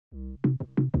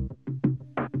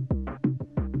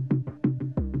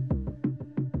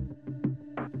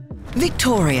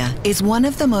Victoria is one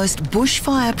of the most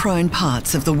bushfire-prone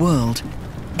parts of the world.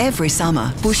 Every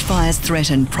summer, bushfires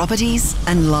threaten properties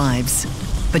and lives.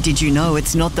 But did you know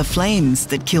it's not the flames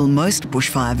that kill most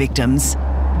bushfire victims?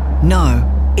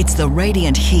 No, it's the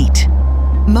radiant heat.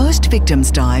 Most victims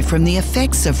die from the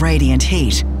effects of radiant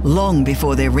heat long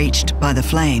before they're reached by the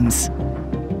flames.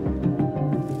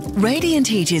 Radiant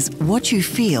heat is what you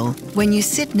feel when you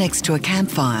sit next to a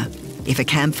campfire. If a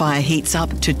campfire heats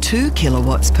up to 2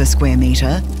 kilowatts per square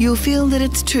metre, you'll feel that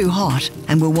it's too hot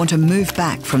and will want to move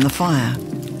back from the fire.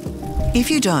 If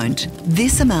you don't,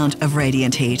 this amount of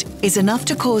radiant heat is enough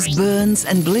to cause burns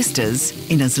and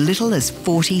blisters in as little as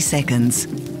 40 seconds.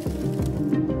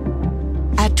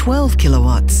 At 12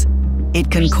 kilowatts,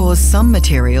 it can cause some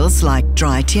materials like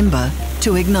dry timber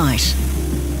to ignite.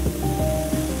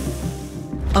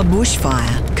 A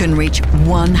bushfire can reach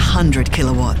 100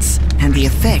 kilowatts, and the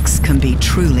effects can be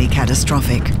truly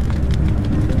catastrophic.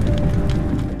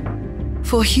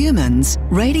 For humans,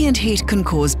 radiant heat can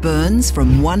cause burns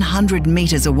from 100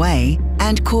 meters away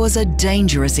and cause a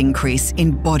dangerous increase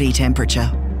in body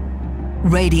temperature.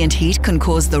 Radiant heat can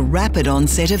cause the rapid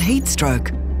onset of heat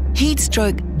stroke. Heat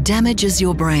stroke damages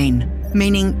your brain,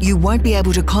 meaning you won't be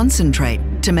able to concentrate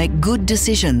to make good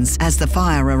decisions as the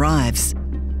fire arrives.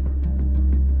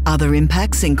 Other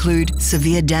impacts include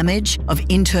severe damage of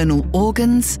internal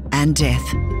organs and death.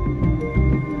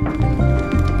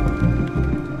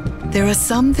 There are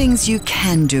some things you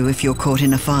can do if you're caught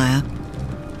in a fire.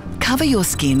 Cover your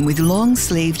skin with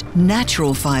long-sleeved,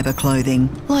 natural fibre clothing,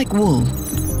 like wool.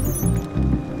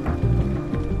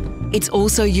 It's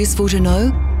also useful to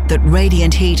know that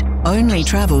radiant heat only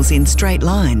travels in straight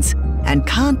lines and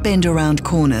can't bend around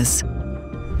corners.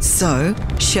 So,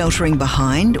 sheltering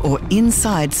behind or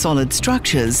inside solid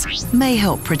structures may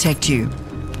help protect you.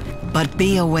 But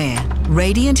be aware,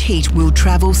 radiant heat will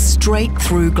travel straight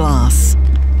through glass.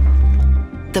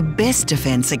 The best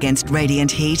defense against radiant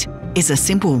heat is a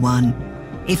simple one.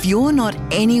 If you're not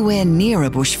anywhere near a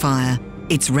bushfire,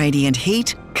 its radiant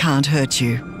heat can't hurt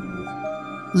you.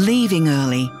 Leaving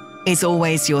early is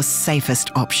always your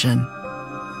safest option.